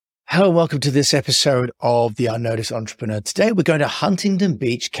Hello and welcome to this episode of The Unnoticed Entrepreneur. Today we're going to Huntington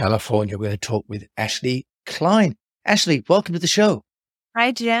Beach, California. We're going to talk with Ashley Cline. Ashley, welcome to the show.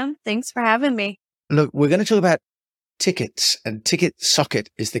 Hi, Jim. Thanks for having me. Look, we're going to talk about tickets, and TicketSocket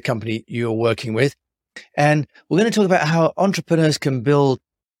is the company you're working with. And we're going to talk about how entrepreneurs can build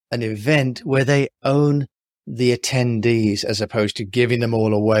an event where they own the attendees as opposed to giving them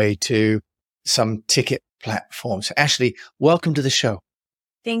all away to some ticket platforms. Ashley, welcome to the show.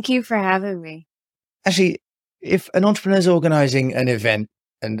 Thank you for having me. Actually, if an entrepreneur is organizing an event,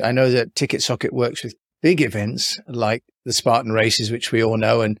 and I know that TicketSocket works with big events like the Spartan races, which we all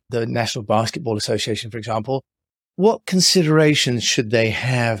know, and the National Basketball Association, for example, what considerations should they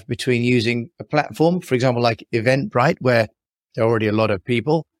have between using a platform, for example, like Eventbrite, where there are already a lot of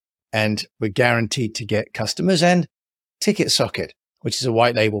people and we're guaranteed to get customers, and TicketSocket, which is a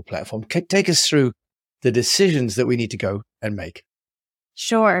white label platform? Take us through the decisions that we need to go and make.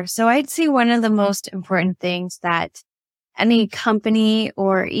 Sure. So I'd say one of the most important things that any company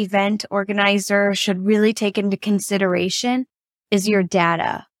or event organizer should really take into consideration is your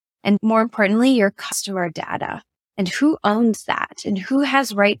data. And more importantly, your customer data and who owns that and who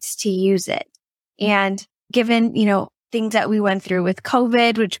has rights to use it. And given, things that we went through with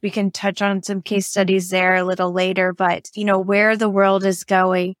COVID, which we can touch on some case studies there a little later, but, where the world is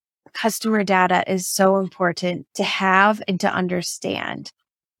going, customer data is so important to have and to understand.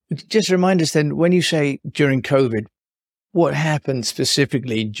 Just remind us then, when you say during COVID, what happened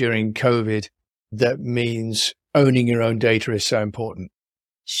specifically during COVID that means owning your own data is so important?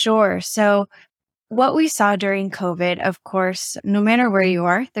 Sure. So what we saw during COVID, of course, no matter where you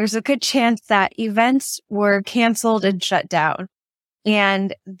are, there's a good chance that events were canceled and shut down.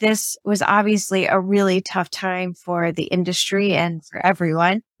 And this was obviously a really tough time for the industry and for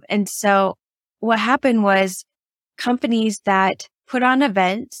everyone. And so what happened was companies that put on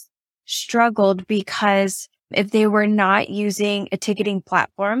events struggled because if they were not using a ticketing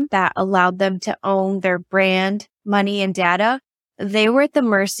platform that allowed them to own their brand, money, and data, they were at the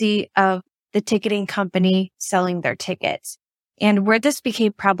mercy of the ticketing company selling their tickets. And where this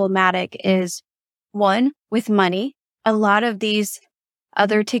became problematic is, one, with money. A lot of these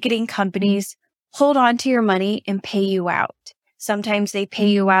other ticketing companies hold on to your money and pay you out. Sometimes they pay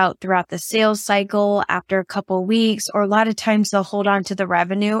you out throughout the sales cycle after a couple weeks, or a lot of times they'll hold on to the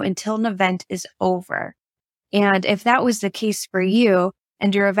revenue until an event is over. And if that was the case for you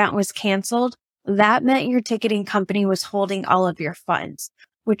and your event was canceled, that meant your ticketing company was holding all of your funds,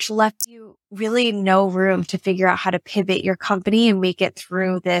 which left you really no room to figure out how to pivot your company and make it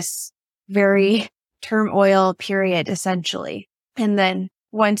through this very turmoil period, essentially. And then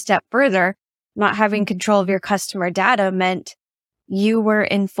one step further, not having control of your customer data meant you were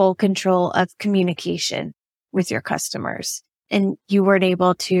in full control of communication with your customers, and you weren't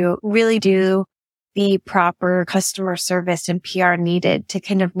able to really do the proper customer service and PR needed to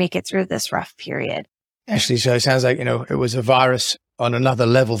kind of make it through this rough period. Actually, so it sounds like, it was a virus on another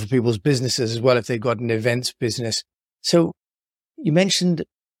level for people's businesses as well, if they've got an events business. So you mentioned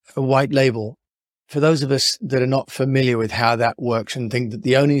a white label. For those of us that are not familiar with how that works and think that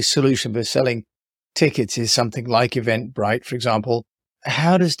the only solution for selling tickets is something like Eventbrite, for example,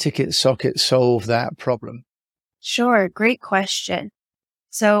 how does TicketSocket solve that problem? Sure. Great question.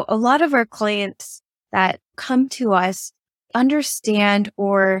 So a lot of our clients that come to us understand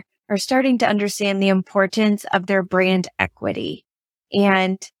or are starting to understand the importance of their brand equity.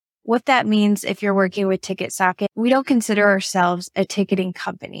 And what that means, if you're working with TicketSocket, we don't consider ourselves a ticketing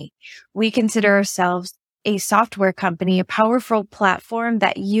company. We consider ourselves a software company, a powerful platform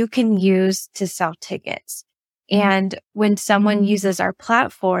that you can use to sell tickets. And when someone uses our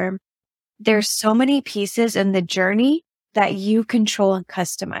platform, there's so many pieces in the journey that you control and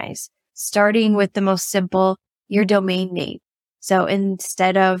customize, starting with the most simple, your domain name. So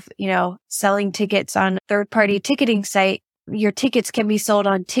instead of, selling tickets on a third-party ticketing site, your tickets can be sold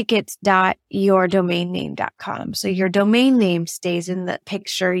on tickets.yourdomainname.com. So your domain name stays in the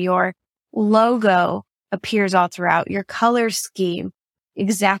picture. Your logo appears all throughout, your color scheme,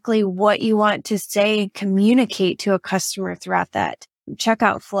 exactly what you want to say and communicate to a customer throughout that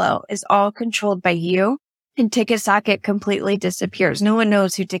checkout flow is all controlled by you. And TicketSocket completely disappears. No one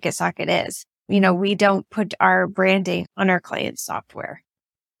knows who TicketSocket is. We don't put our branding on our client's software.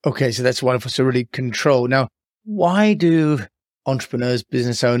 Okay, so that's wonderful. So really control. Now, why do entrepreneurs,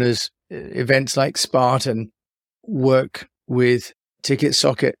 business owners, events like Spartan work with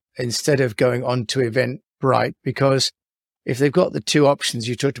TicketSocket instead of going on to Eventbrite? Because if they've got the two options,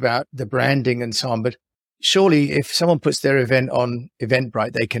 you talked about the branding and so on, but surely if someone puts their event on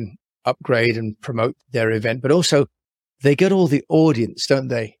Eventbrite, they can upgrade and promote their event, but also they get all the audience, don't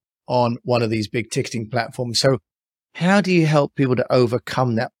they, on one of these big ticketing platforms. So how do you help people to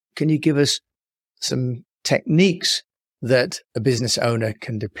overcome that? Can you give us some techniques that a business owner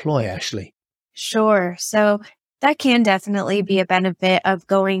can deploy, Ashley? Sure. So that can definitely be a benefit of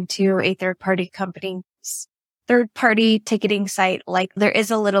going to a third-party company's third-party ticketing site. Like, there is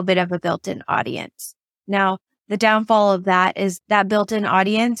a little bit of a built-in audience. Now, the downfall of that is that built-in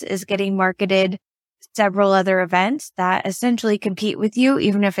audience is getting marketed several other events that essentially compete with you.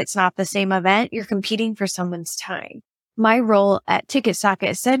 Even if it's not the same event, you're competing for someone's time. My role at TicketSocket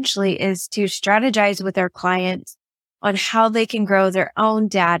essentially is to strategize with our clients on how they can grow their own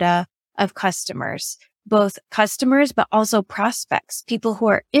data of customers, both customers, but also prospects, people who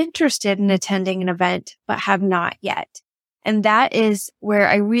are interested in attending an event, but have not yet. And that is where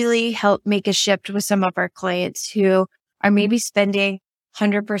I really help make a shift with some of our clients who are maybe spending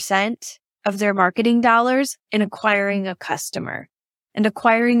 100% of their marketing dollars in acquiring a customer, and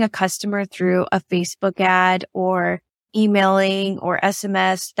acquiring a customer through a Facebook ad or emailing or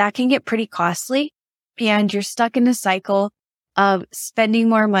SMS. That can get pretty costly, and you're stuck in a cycle of spending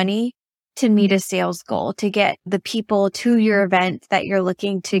more money to meet a sales goal, to get the people to your event that you're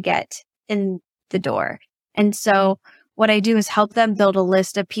looking to get in the door. And so what I do is help them build a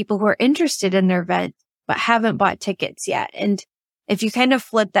list of people who are interested in their event, but haven't bought tickets yet. And if you kind of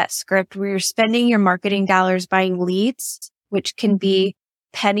flip that script where you're spending your marketing dollars buying leads, which can be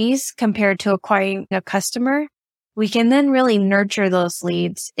pennies compared to acquiring a customer, we can then really nurture those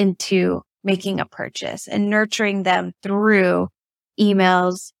leads into making a purchase and nurturing them through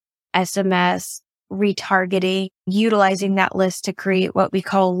emails, SMS, retargeting, utilizing that list to create what we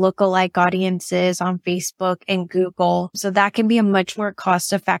call lookalike audiences on Facebook and Google. So that can be a much more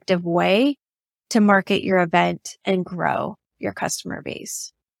cost-effective way to market your event and grow your customer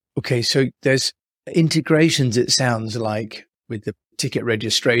base. Okay, so there's integrations, it sounds like, with the ticket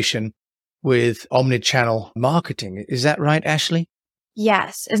registration with omnichannel marketing. Is that right, Ashley?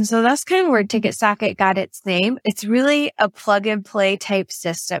 Yes. And so that's kind of where TicketSocket got its name. It's really a plug and play type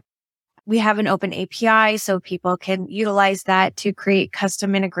system. We have an open API so people can utilize that to create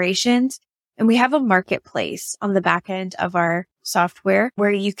custom integrations. And we have a marketplace on the back end of our software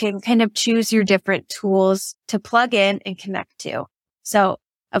where you can kind of choose your different tools to plug in and connect to. So,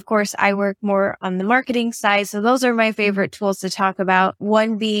 of course, I work more on the marketing side. So those are my favorite tools to talk about.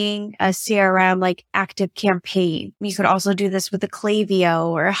 One being a CRM like Active Campaign. You could also do this with a Klaviyo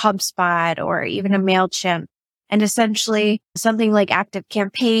or a HubSpot or even a MailChimp. And essentially something like Active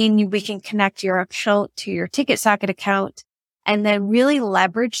Campaign, we can connect your account to your TicketSocket account and then really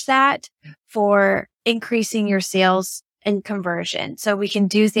leverage that for increasing your sales and conversion. So we can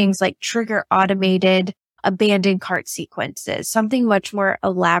do things like trigger automated abandoned cart sequences, something much more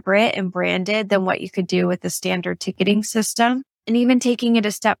elaborate and branded than what you could do with the standard ticketing system. And even taking it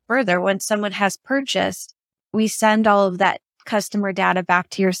a step further, when someone has purchased, we send all of that customer data back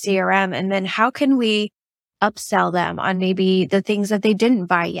to your CRM. And then how can we upsell them on maybe the things that they didn't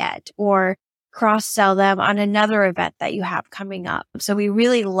buy yet, or cross-sell them on another event that you have coming up? So we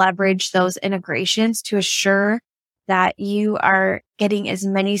really leverage those integrations to assure that you are getting as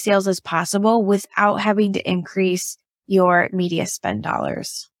many sales as possible without having to increase your media spend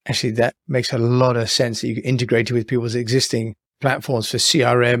dollars. Actually, that makes a lot of sense that you can integrate it with people's existing platforms for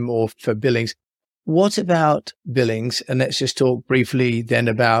CRM or for billings. What about billings? And let's just talk briefly then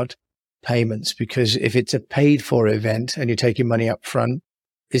about payments, because if it's a paid for event and you're taking money up front,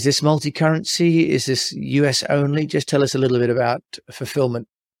 is this multi-currency? Is this US only? Just tell us a little bit about fulfillment.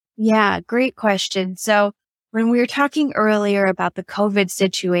 Yeah, great question. So when we were talking earlier about the COVID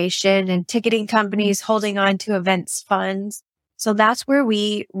situation and ticketing companies holding on to events funds, so that's where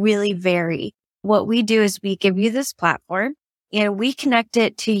we really vary. What we do is we give you this platform and we connect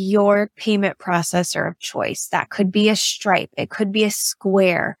it to your payment processor of choice. That could be a Stripe. It could be a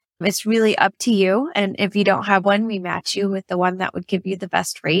Square. It's really up to you. And if you don't have one, we match you with the one that would give you the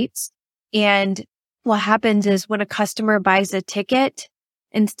best rates. And what happens is when a customer buys a ticket,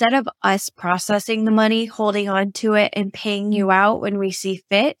 instead of us processing the money, holding on to it and paying you out when we see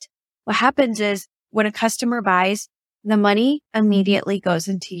fit, what happens is when a customer buys, the money immediately goes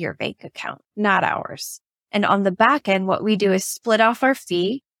into your bank account, not ours. And on the back end, what we do is split off our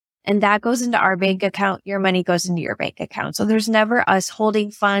fee, and that goes into our bank account. Your money goes into your bank account. So there's never us holding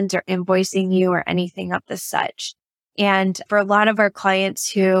funds or invoicing you or anything of the such. And for a lot of our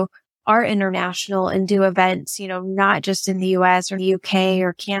clients who are international and do events, not just in the US or UK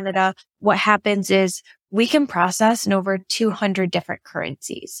or Canada, what happens is we can process in over 200 different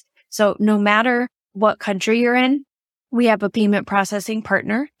currencies. So no matter what country you're in, we have a payment processing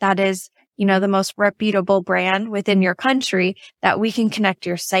partner that is the most reputable brand within your country that we can connect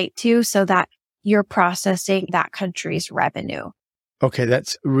your site to so that you're processing that country's revenue. Okay,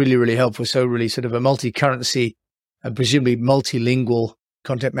 that's really, really helpful. So really sort of a multi-currency and presumably multilingual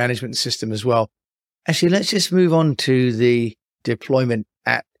content management system as well. Actually, let's just move on to the deployment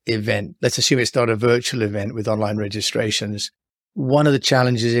at event. Let's assume it's not a virtual event with online registrations. One of the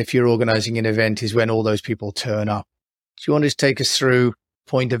challenges if you're organizing an event is when all those people turn up. Do you want to take us through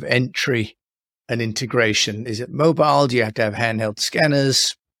point of entry and integration? Is it mobile? Do you have to have handheld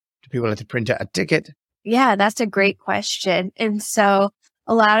scanners? Do people have to print out a ticket? Yeah, that's a great question. And so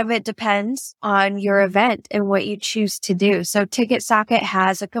a lot of it depends on your event and what you choose to do. So TicketSocket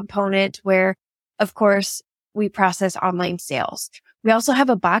has a component where, of course, we process online sales. We also have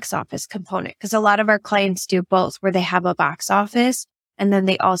a box office component because a lot of our clients do both, where they have a box office and then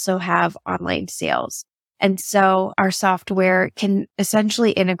they also have online sales. And so our software can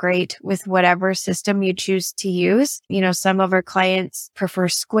essentially integrate with whatever system you choose to use. Some of our clients prefer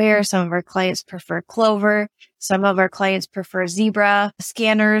Square, some of our clients prefer Clover, some of our clients prefer Zebra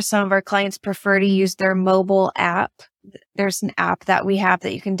scanners, some of our clients prefer to use their mobile app. There's an app that we have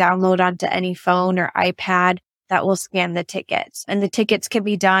that you can download onto any phone or iPad that will scan the tickets. And the tickets can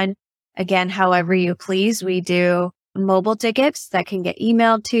be done, again, however you please. We do mobile tickets that can get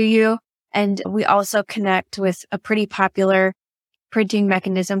emailed to you. And we also connect with a pretty popular printing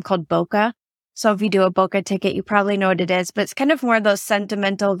mechanism called Boca. So if you do a Boca ticket, you probably know what it is, but it's kind of more of those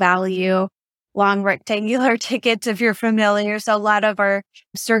sentimental value, long rectangular tickets, if you're familiar. So a lot of our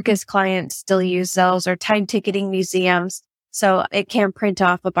circus clients still use those, or time ticketing museums. So it can print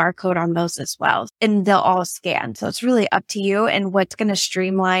off a barcode on those as well, and they'll all scan. So it's really up to you and what's going to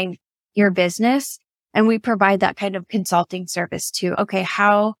streamline your business. And we provide that kind of consulting service too. Okay,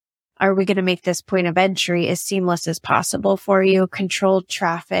 how are we going to make this point of entry as seamless as possible for you? Controlled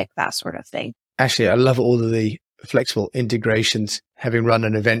traffic, that sort of thing. Actually, I love all of the flexible integrations. Having run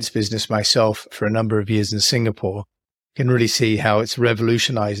an events business myself for a number of years in Singapore, you can really see how it's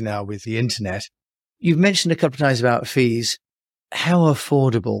revolutionized now with the internet. You've mentioned a couple of times about fees. How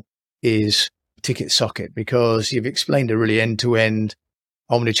affordable is TicketSocket? Because you've explained a really end-to-end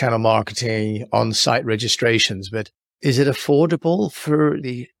omnichannel marketing, on-site registrations, but is it affordable for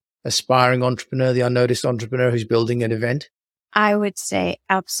the aspiring entrepreneur, the unnoticed entrepreneur who's building an event? I would say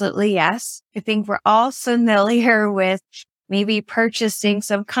absolutely yes. I think we're all familiar with maybe purchasing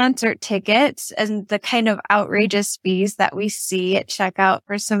some concert tickets and the kind of outrageous fees that we see at checkout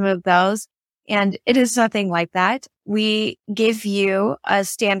for some of those. And it is nothing like that. We give you a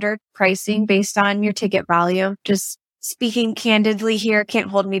standard pricing based on your ticket volume. Just speaking candidly here, can't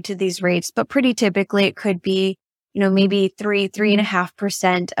hold me to these rates, but pretty typically it could be maybe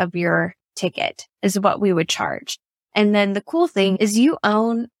 3.5% of your ticket is what we would charge. And then the cool thing is you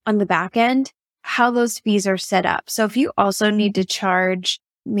own on the back end how those fees are set up. So if you also need to charge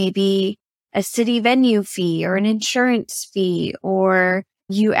maybe a city venue fee or an insurance fee, or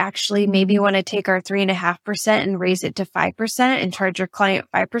you actually maybe want to take our 3.5% and raise it to 5% and charge your client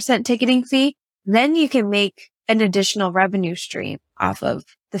 5% ticketing fee, then you can make an additional revenue stream off of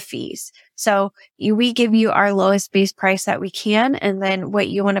the fees. So we give you our lowest base price that we can, and then what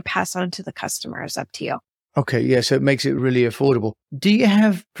you want to pass on to the customer is up to you. Okay, yeah, so it makes it really affordable. Do you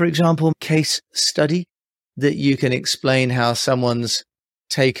have, for example, case study that you can explain how someone's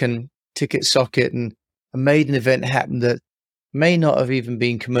taken TicketSocket and made an event happen that may not have even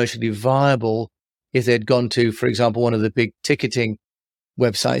been commercially viable if they'd gone to, for example, one of the big ticketing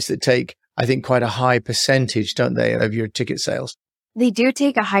websites that take, I think, quite a high percentage, don't they, of your ticket sales? They do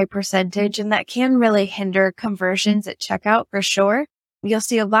take a high percentage, and that can really hinder conversions at checkout for sure. You'll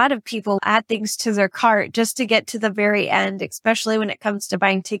see a lot of people add things to their cart just to get to the very end, especially when it comes to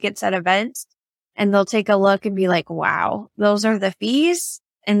buying tickets at events. And they'll take a look and be like, wow, those are the fees,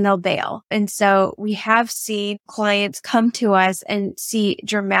 and they'll bail. And so we have seen clients come to us and see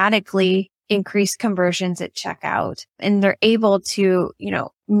dramatically increased conversions at checkout, and they're able to,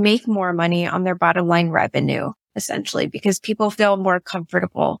 make more money on their bottom line revenue, essentially, because people feel more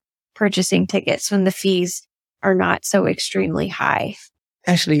comfortable purchasing tickets when the fees are not so extremely high.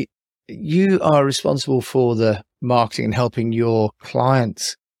 Ashley, you are responsible for the marketing and helping your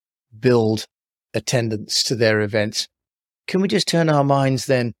clients build attendance to their events. Can we just turn our minds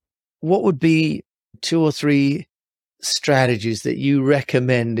then? What would be 2 or 3 strategies that you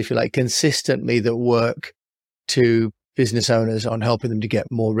recommend, if you like, consistently that work to business owners on helping them to get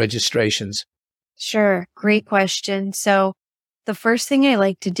more registrations? Sure. Great question. So the first thing I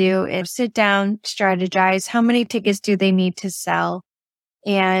like to do is sit down, strategize. How many tickets do they need to sell?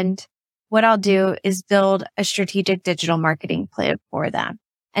 And what I'll do is build a strategic digital marketing plan for them.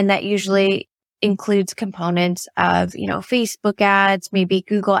 And that usually includes components of, Facebook ads, maybe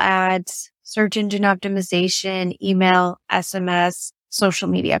Google ads, search engine optimization, email, SMS, social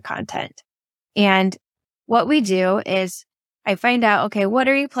media content. And what we do is I find out, okay, what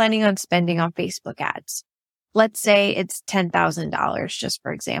are you planning on spending on Facebook ads? Let's say it's $10,000, just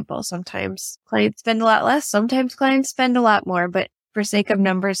for example. Sometimes clients spend a lot less. Sometimes clients spend a lot more, but for sake of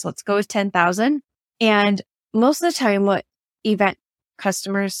numbers, let's go with 10,000. And most of the time, what event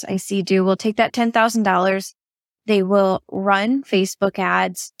customers I see do will take that $10,000. They will run Facebook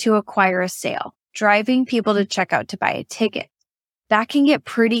ads to acquire a sale, driving people to check out to buy a ticket. That can get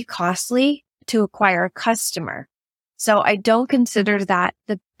pretty costly to acquire a customer. So I don't consider that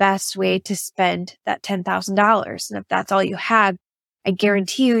the best way to spend that $10,000. And if that's all you have, I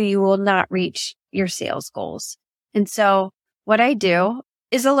guarantee you will not reach your sales goals. And so what I do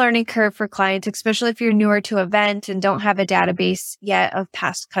is a learning curve for clients, especially if you're newer to event and don't have a database yet of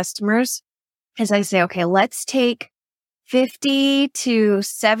past customers, is I say, okay, let's take 50 to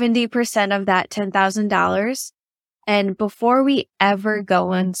 70% of that $10,000. And before we ever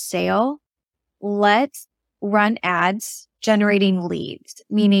go on sale, let's run ads generating leads,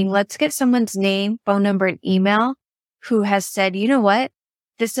 meaning let's get someone's name, phone number, and email who has said, you know what,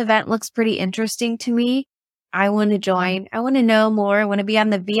 this event looks pretty interesting to me. I want to join. I want to know more. I want to be on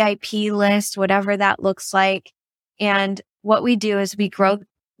the VIP list, whatever that looks like. And what we do is we grow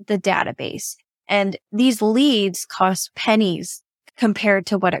the database. And these leads cost pennies compared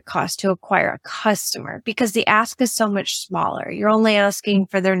to what it costs to acquire a customer because the ask is so much smaller. You're only asking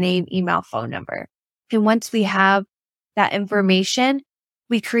for their name, email, phone number. And once we have that information,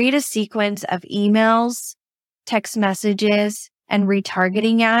 we create a sequence of emails, text messages, and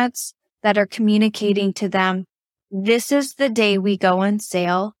retargeting ads that are communicating to them, this is the day we go on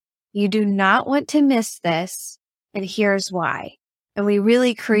sale. You do not want to miss this. And here's why. And we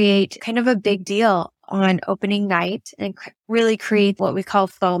really create kind of a big deal on opening night and really create what we call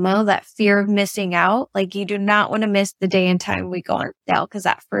FOMO, that fear of missing out. Like you do not want to miss the day and time we go on sale because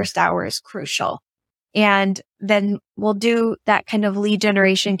that first hour is crucial. And then we'll do that kind of lead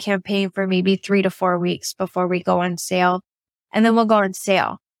generation campaign for maybe 3 to 4 weeks before we go on sale. And then we'll go on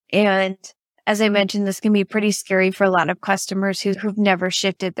sale. And as I mentioned, this can be pretty scary for a lot of customers who've never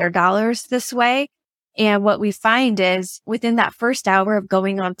shifted their dollars this way. And what we find is within that first hour of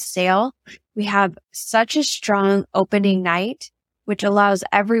going on sale, we have such a strong opening night, which allows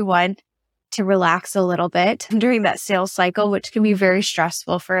everyone to relax a little bit during that sales cycle, which can be very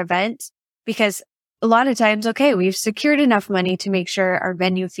stressful for events because a lot of times, okay, we've secured enough money to make sure our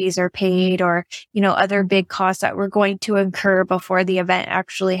venue fees are paid or, other big costs that we're going to incur before the event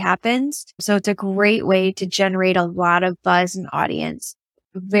actually happens. So it's a great way to generate a lot of buzz and audience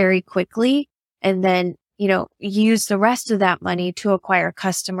very quickly. And then, use the rest of that money to acquire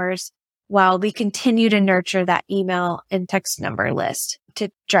customers while we continue to nurture that email and text number list to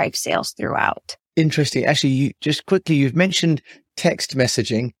drive sales throughout. Interesting. Actually, you've mentioned text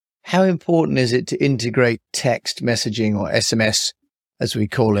messaging. How important is it to integrate text messaging or SMS, as we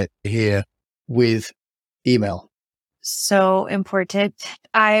call it here, with email? So important.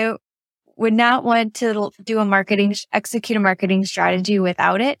 I would not want to execute a marketing strategy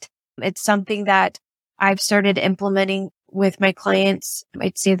without it. It's something that I've started implementing with my clients,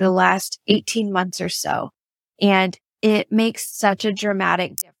 I'd say the last 18 months or so. And it makes such a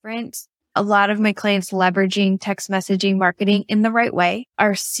dramatic difference. A lot of my clients leveraging text messaging marketing in the right way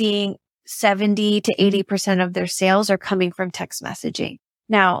are seeing 70 to 80% of their sales are coming from text messaging.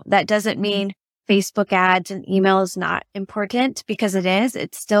 Now, that doesn't mean Facebook ads and email is not important because it is.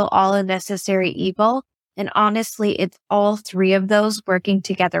 It's still all a necessary evil. And honestly, it's all three of those working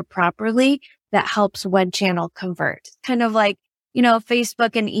together properly that helps one channel convert. Kind of like,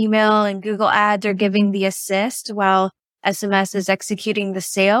 Facebook and email and Google ads are giving the assist while SMS is executing the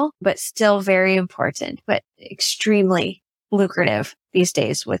sale, but still very important, but extremely lucrative these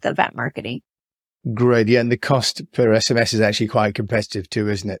days with event marketing. Great. Yeah. And the cost per SMS is actually quite competitive too,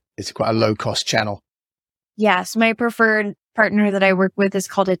 isn't it? It's quite a low cost channel. Yes. My preferred partner that I work with is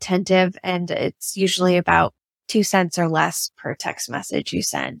called Attentive, and it's usually about 2 cents or less per text message you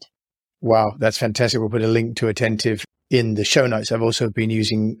send. Wow. That's fantastic. We'll put a link to Attentive in the show notes. I've also been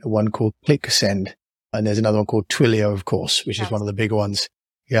using one called ClickSend. And there's another one called Twilio, of course, which is one of the bigger ones.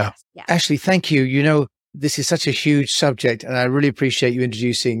 Yeah. Yes. Ashley, thank you. This is such a huge subject, and I really appreciate you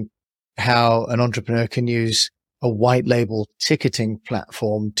introducing how an entrepreneur can use a white label ticketing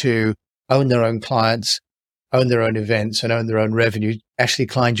platform to own their own clients, own their own events, and own their own revenue. Ashley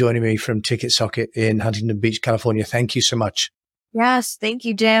Cline joining me from TicketSocket in Huntington Beach, California. Thank you so much. Yes. Thank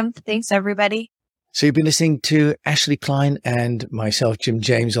you, Jim. Thanks, everybody. So you've been listening to Ashley Cline and myself, Jim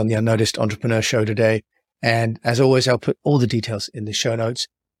James, on the Unnoticed Entrepreneur Show today. And as always, I'll put all the details in the show notes.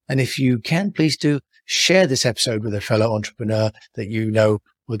 And if you can, please do share this episode with a fellow entrepreneur that you know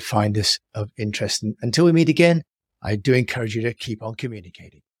would find this of interest. And until we meet again, I do encourage you to keep on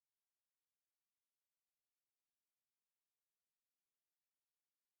communicating.